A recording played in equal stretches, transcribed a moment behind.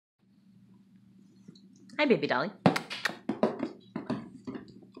Hi, baby dolly.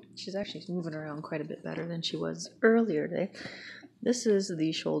 She's actually moving around quite a bit better than she was earlier today. This is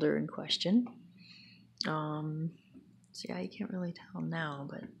the shoulder in question. So yeah, you can't really tell now,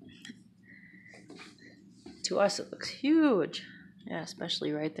 but to us it looks huge. Yeah,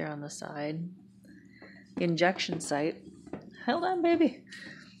 especially right there on the side. The injection site. Hold on, baby.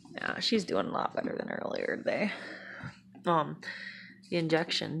 Yeah, she's doing a lot better than earlier today. The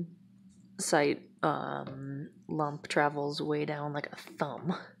injection site lump travels way down like a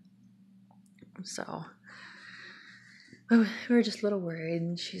thumb. So we were just a little worried,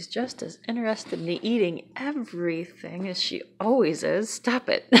 and she's just as interested in eating everything as she always is. Stop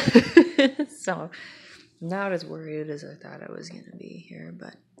it. So not as worried as I thought I was going to be here,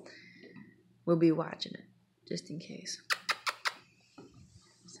 but we'll be watching it just in case.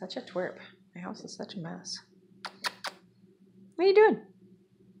 Such a twerp. My house is such a mess. What are you doing?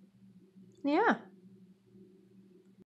 Yeah.